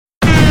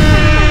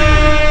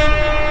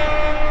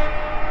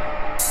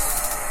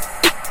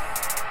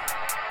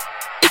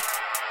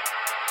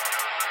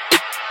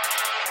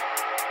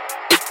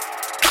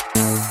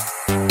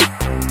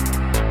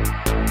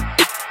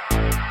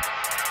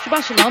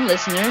Shalom,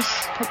 listeners.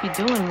 Hope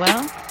you're doing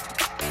well.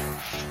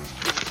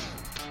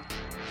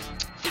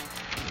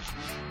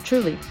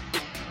 Truly.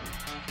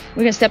 We're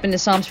going to step into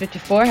Psalms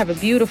 54. Have a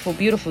beautiful,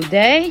 beautiful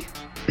day.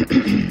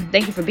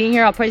 Thank you for being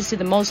here. All praise to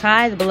the Most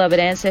High, the beloved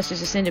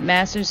ancestors, ascended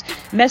masters,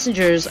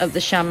 messengers of the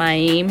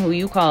Shamayim, who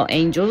you call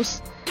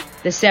angels,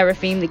 the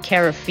seraphim, the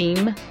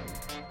Keraphim,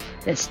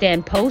 that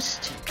stand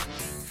post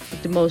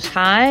with the Most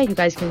High. You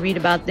guys can read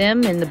about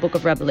them in the book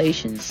of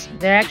Revelations.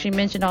 They're actually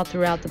mentioned all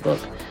throughout the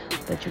book,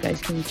 but you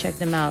guys can check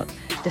them out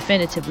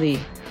definitively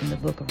in the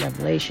book of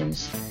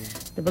Revelations.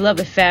 The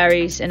beloved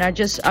fairies and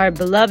our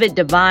beloved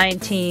divine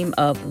team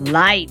of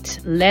light.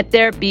 Let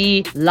there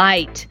be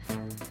light.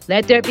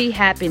 Let there be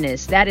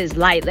happiness. That is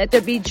light. Let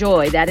there be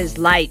joy. That is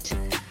light.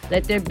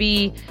 Let there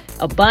be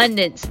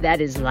abundance. That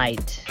is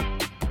light.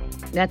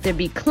 Let there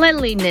be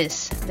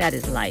cleanliness. That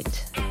is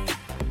light.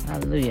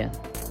 Hallelujah.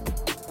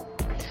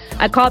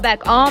 I call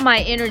back all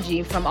my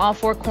energy from all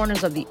four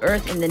corners of the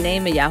earth in the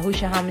name of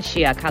Yahushua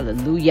HaMashiach.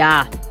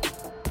 Hallelujah.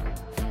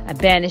 I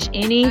banish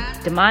any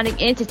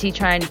demonic entity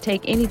trying to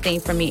take anything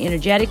from me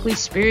energetically,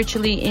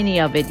 spiritually, any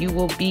of it. You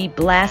will be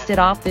blasted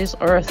off this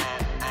earth,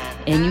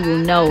 and you will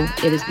know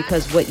it is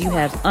because what you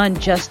have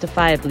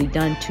unjustifiably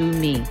done to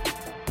me.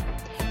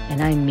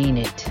 And I mean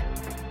it.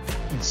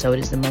 And so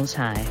does the Most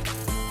High.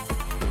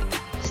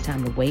 It's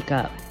time to wake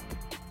up.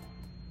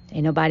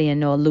 Ain't nobody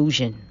in no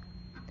illusion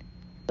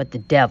but the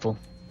devil.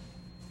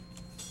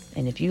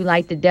 And if you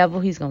like the devil,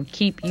 he's going to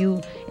keep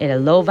you in a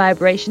low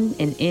vibration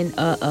and in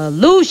a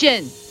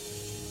illusion.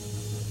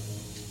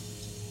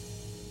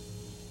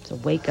 So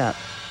wake up.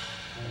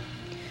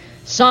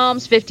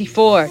 Psalms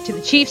 54. To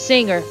the chief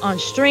singer on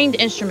stringed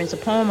instruments, a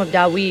poem of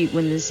Dawid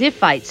when the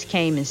Ziphites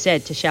came and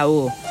said to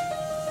Shaul,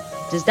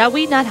 does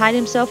Dawid not hide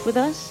himself with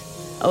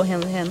us? O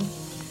him,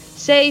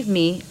 save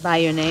me by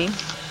your name.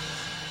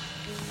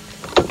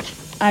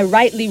 I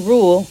rightly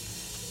rule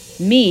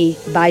me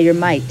by your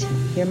might.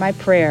 Hear my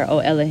prayer, O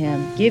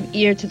Elohim. Give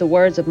ear to the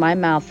words of my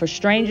mouth, for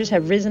strangers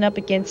have risen up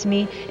against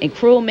me, and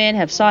cruel men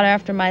have sought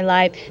after my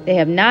life. They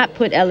have not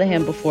put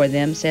Elohim before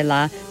them,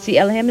 Selah. See,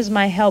 Elohim is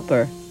my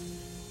helper.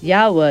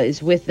 Yahweh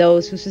is with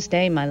those who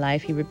sustain my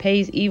life. He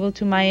repays evil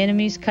to my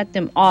enemies. Cut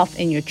them off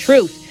in your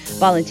truth.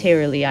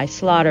 Voluntarily I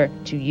slaughter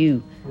to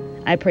you.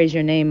 I praise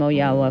your name, O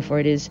Yahweh, for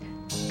it is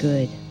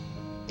good.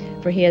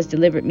 For he has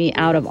delivered me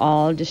out of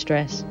all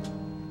distress.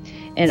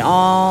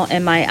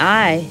 And my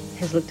eye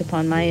has looked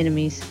upon my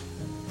enemies.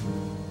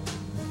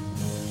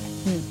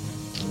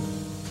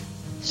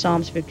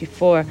 Psalms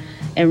 54.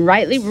 And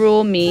rightly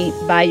rule me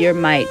by your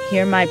might.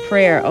 Hear my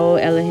prayer, O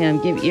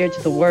Elohim. Give ear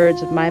to the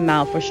words of my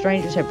mouth. For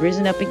strangers have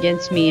risen up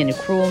against me, and the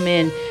cruel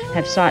men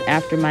have sought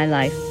after my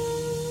life.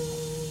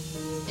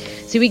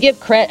 See, we give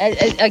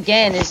credit,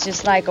 again, it's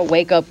just like a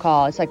wake-up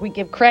call. It's like we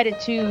give credit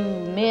to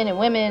men and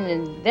women,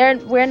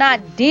 and we're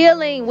not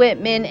dealing with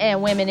men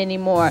and women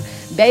anymore.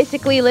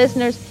 Basically,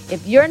 listeners,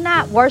 if you're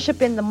not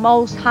worshiping the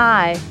Most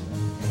High,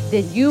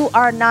 then you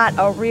are not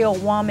a real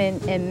woman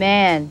and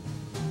man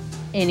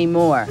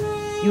anymore.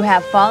 You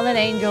have fallen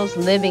angels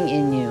living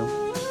in you,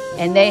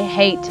 and they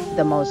hate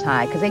the Most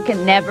High because they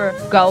can never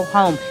go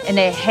home, and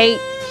they hate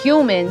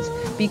humans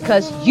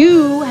because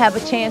you have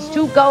a chance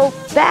to go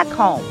back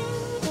home,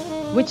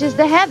 which is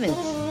the heavens.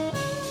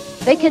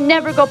 They can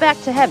never go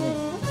back to heaven.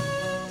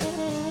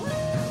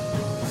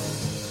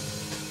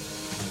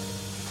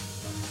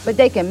 But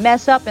they can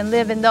mess up and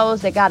live in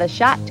those that got a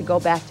shot to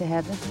go back to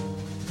heaven,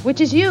 which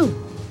is you.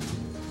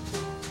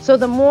 So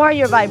the more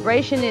your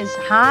vibration is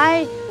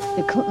high,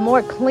 the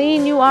more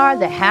clean you are,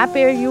 the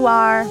happier you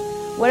are,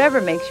 whatever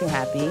makes you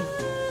happy.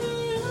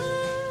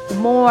 The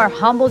more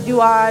humbled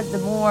you are, the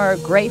more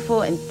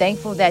grateful and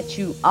thankful that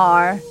you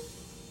are.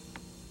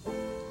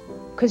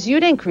 Because you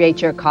didn't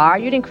create your car.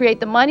 You didn't create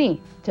the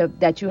money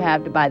that you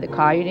have to buy the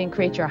car. You didn't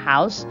create your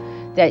house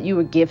that you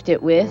were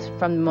gifted with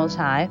from the Most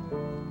High.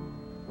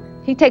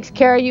 He takes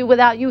care of you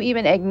without you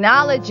even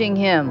acknowledging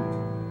him.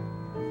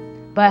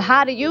 But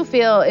how do you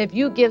feel if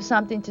you give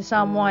something to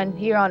someone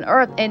here on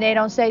earth and they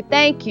don't say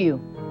thank you?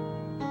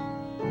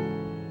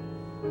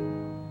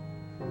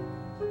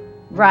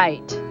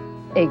 Right.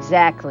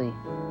 Exactly.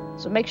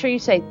 So make sure you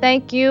say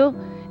thank you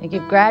and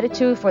give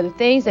gratitude for the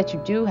things that you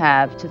do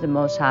have to the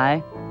Most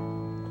High.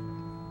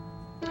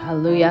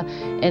 Hallelujah.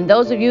 And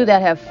those of you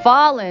that have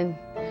fallen,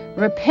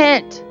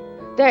 repent.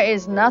 There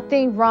is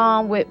nothing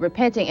wrong with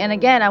repenting. And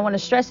again, I want to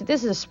stress that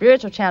this is a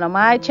spiritual channel.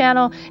 My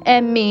channel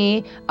and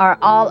me are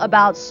all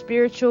about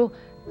spiritual,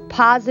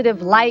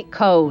 positive light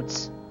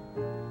codes.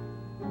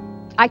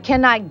 I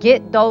cannot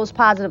get those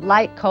positive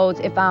light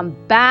codes if I'm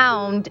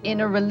bound in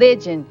a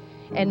religion.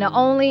 And the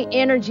only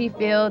energy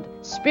field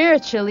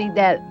spiritually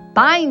that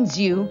binds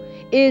you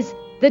is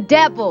the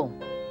devil.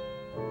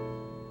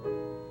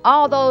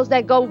 All those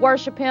that go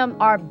worship him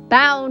are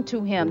bound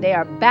to him. They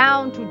are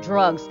bound to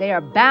drugs. They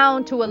are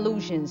bound to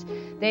illusions.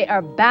 They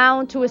are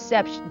bound to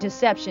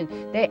deception.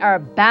 They are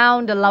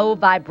bound to low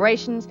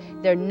vibrations.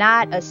 They're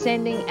not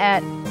ascending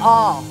at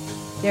all.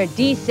 They're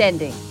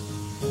descending.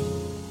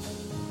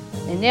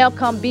 And they'll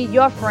come be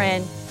your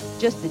friend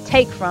just to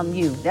take from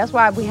you. That's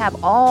why we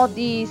have all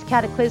these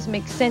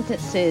cataclysmic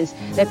sentences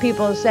that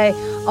people say,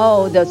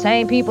 oh, the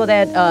same people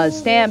that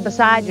stand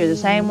beside you, the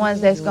same ones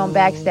that's going to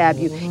backstab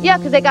you. Yeah,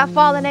 because they got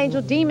fallen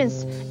angel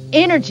demons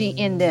energy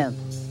in them.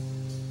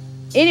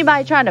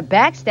 Anybody trying to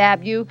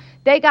backstab you,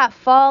 they got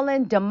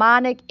fallen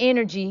demonic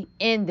energy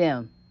in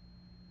them.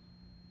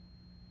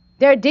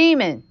 They're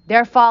demon.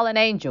 They're fallen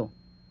angel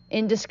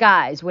in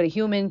disguise with a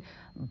human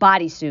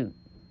bodysuit.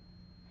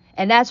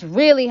 And that's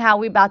really how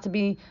we're about to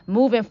be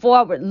moving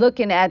forward,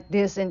 looking at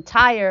this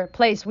entire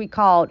place we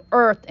called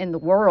Earth and the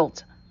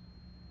world.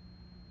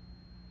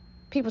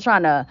 People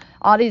trying to,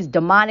 all these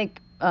demonic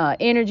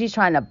energies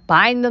trying to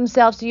bind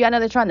themselves to you. I know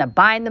they're trying to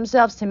bind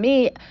themselves to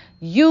me.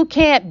 You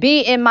can't be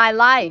in my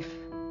life.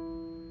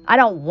 I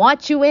don't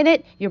want you in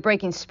it. You're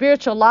breaking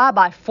spiritual law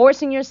by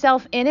forcing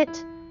yourself in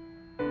it.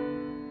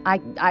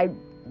 I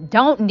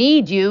don't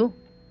need you.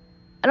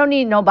 I don't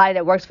need nobody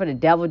that works for the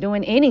devil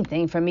doing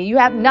anything for me. You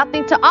have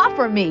nothing to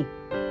offer me.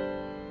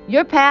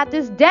 Your path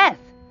is death.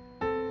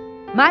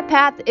 My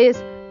path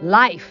is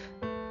life.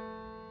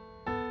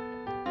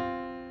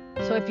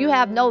 So if you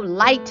have no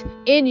light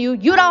in you,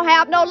 you don't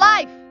have no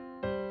life.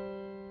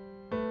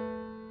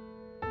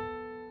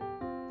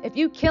 If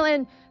you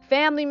killing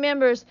family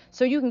members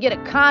so you can get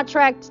a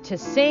contract to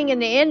sing in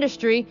the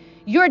industry,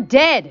 you're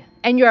dead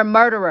and you're a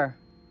murderer.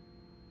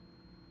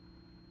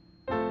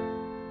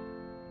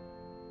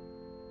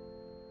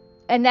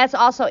 And that's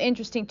also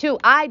interesting too.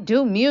 I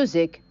do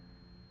music,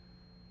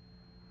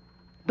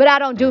 but I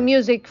don't do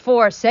music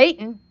for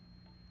Satan.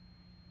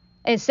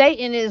 And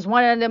Satan is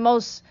one of the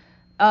most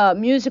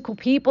musical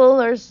people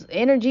or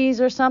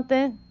energies or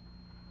something.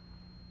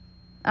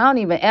 I don't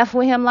even F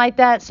with him like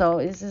that. So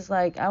it's just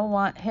like, I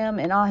want him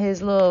and all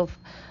his little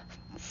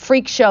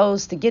freak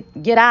shows to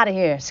get out of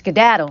here.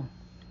 Skedaddle.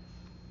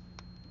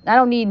 I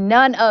don't need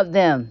none of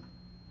them.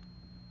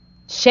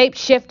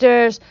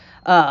 Shapeshifters,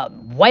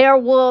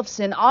 werewolves,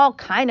 and all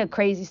kind of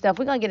crazy stuff.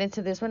 We're going to get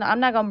into this. I'm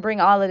not going to bring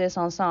all of this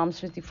on Psalms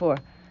 54.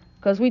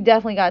 Because we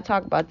definitely got to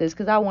talk about this.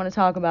 Because I want to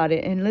talk about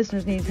it. And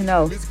listeners need to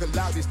know.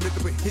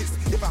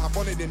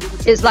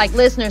 It's like,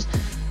 listeners,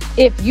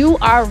 if you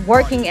are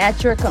working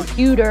at your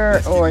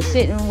computer or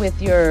sitting with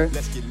your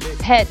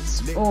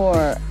pets,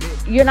 or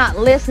you're not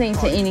listening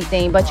to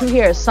anything, but you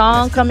hear a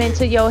song come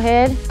into your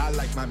head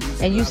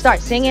and you start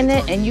singing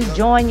it and you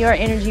join your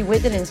energy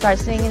with it and start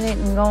singing it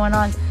and going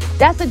on,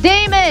 that's a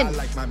demon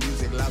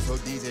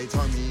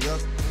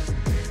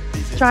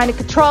trying to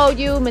control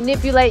you,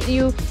 manipulate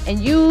you, and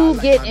you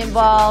get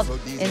involved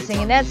in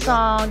singing that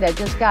song that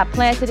just got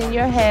planted in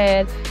your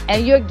head,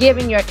 and you're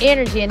giving your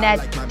energy, and that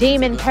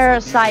demon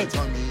parasite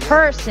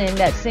person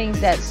that sings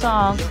that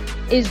song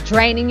is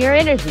draining your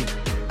energy.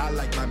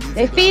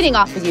 They're feeding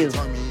off of you.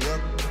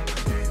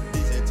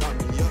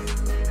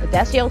 But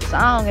that's your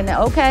song, and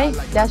okay,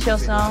 that's your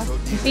song.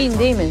 You're feeding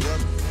demons.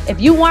 If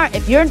you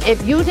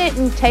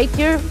didn't take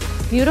your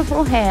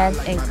beautiful hands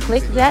and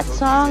click that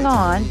song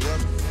on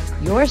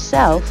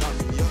yourself,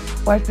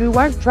 or if you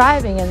weren't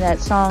driving and that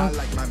song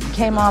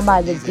came on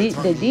by the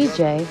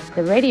DJ,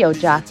 the radio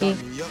jockey,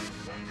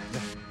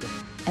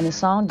 and the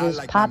song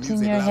just pops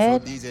in your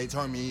head,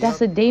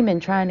 that's a demon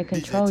trying to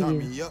control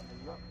you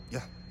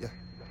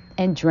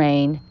and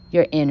drain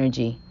your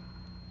energy.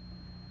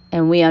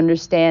 And we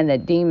understand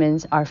that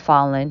demons are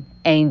fallen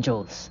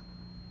angels.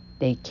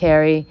 They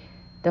carry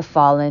the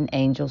fallen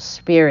angel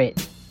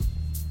spirit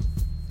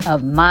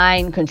of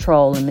mind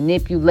control and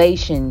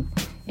manipulation.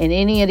 And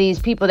any of these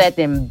people that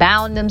then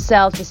bound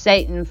themselves to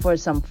Satan for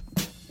some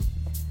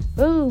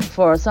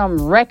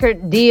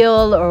record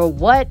deal or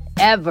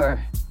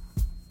whatever.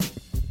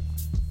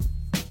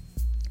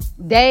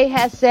 They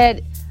have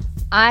said,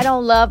 I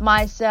don't love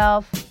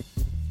myself.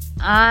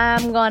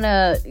 I'm going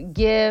to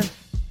give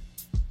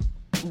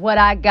what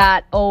I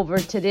got over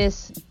to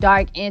this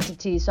dark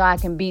entity so I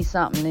can be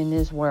something in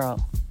this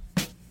world.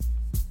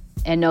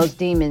 And those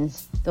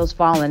demons, those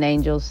fallen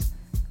angels,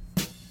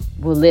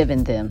 will live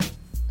in them.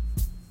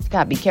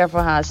 Gotta be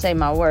careful how I say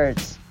my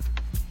words.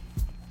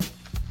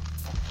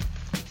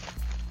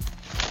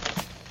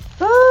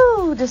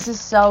 Ooh, this is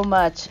so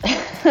much.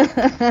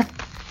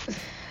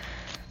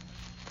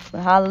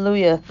 But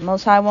hallelujah. The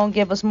Most High won't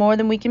give us more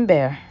than we can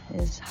bear.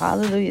 It's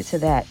hallelujah to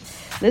that.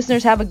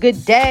 Listeners, have a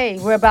good day.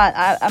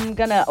 I'm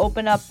gonna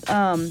open up.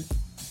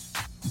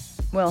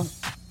 Well,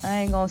 I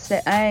ain't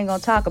gonna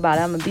talk about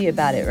it. I'm gonna be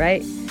about it,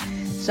 right?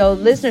 So,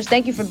 listeners,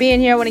 thank you for being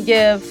here. I want to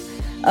give.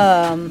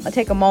 I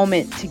take a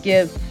moment to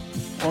give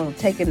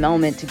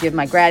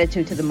my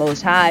gratitude to the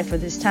Most High for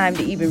this time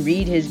to even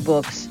read his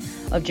books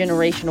of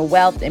generational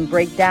wealth and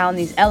break down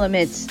these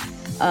elements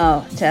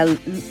to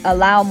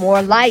allow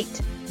more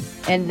light.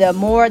 And the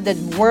more the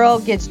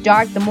world gets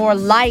dark, the more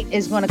light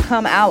is going to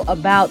come out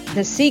about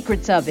the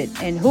secrets of it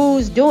and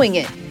who's doing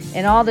it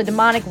and all the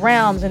demonic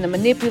realms and the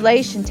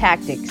manipulation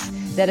tactics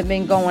that have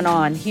been going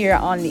on here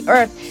on the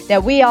earth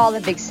that we all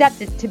have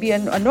accepted to be a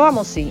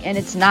normalcy. And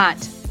it's not.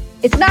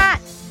 It's not.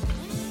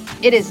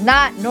 It is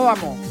not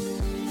normal.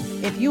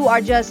 If you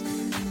are just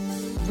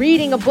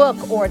reading a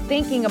book or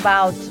thinking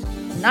about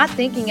not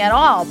thinking at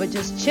all, but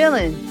just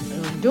chilling,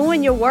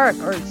 doing your work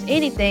or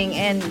anything,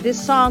 and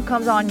this song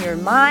comes on your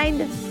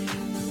mind,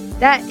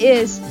 that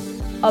is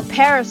a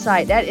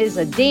parasite. That is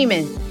a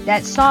demon.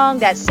 That song,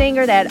 that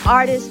singer, that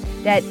artist,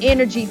 that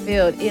energy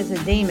field is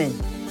a demon,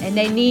 and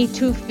they need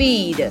to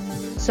feed.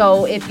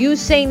 So if you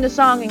sing the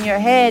song in your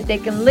head, they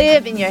can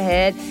live in your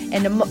head,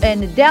 and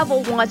the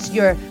devil wants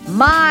your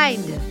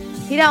mind.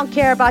 He don't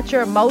care about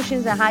your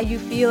emotions and how you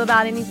feel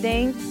about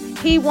anything.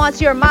 He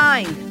wants your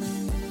mind.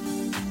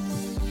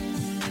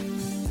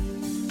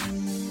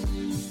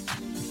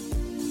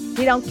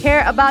 He don't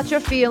care about your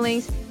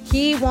feelings.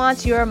 He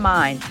wants your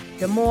mind.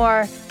 The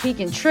more he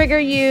can trigger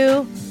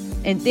you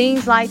and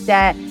things like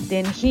that,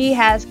 then he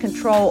has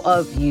control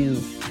of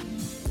you,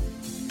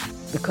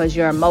 because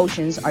your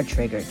emotions are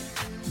triggered.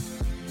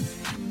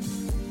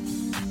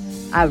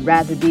 I'd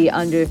rather be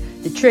under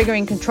the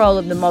triggering control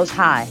of the Most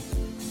High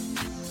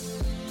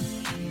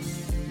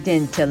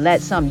than to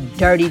let some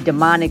dirty,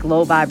 demonic,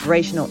 low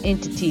vibrational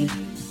entity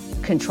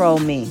control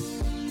me.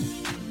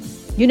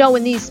 You know,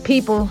 when these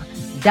people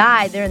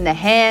die, they're in the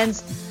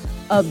hands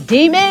of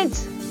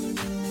demons.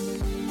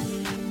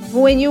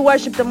 When you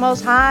worship the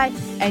Most High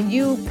and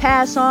you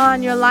pass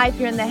on your life,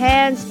 you're in the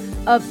hands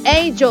of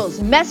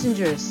angels,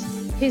 messengers,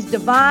 his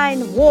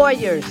divine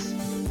warriors.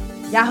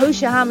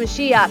 Yahushua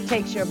HaMashiach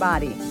takes your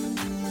body.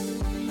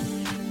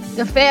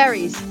 The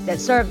fairies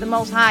that serve the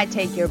Most High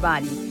take your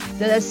body.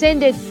 The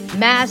ascended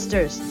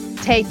masters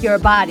take your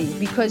body,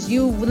 because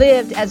you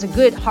lived as a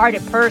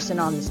good-hearted person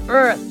on this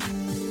earth.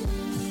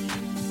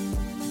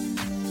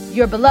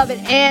 Your beloved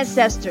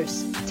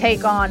ancestors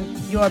take on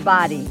your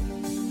body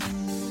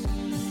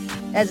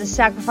as a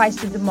sacrifice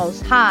to the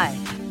Most High.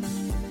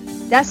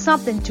 That's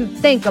something to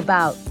think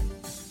about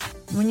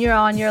when you're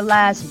on your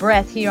last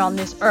breath here on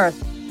this earth.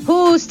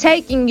 Who's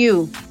taking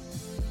you?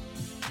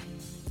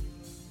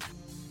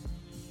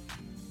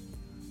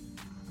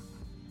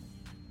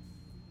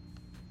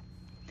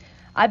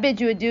 I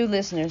bid you adieu,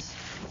 listeners.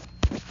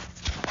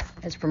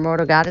 As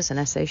Primordial Goddess, and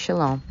I say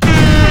shalom.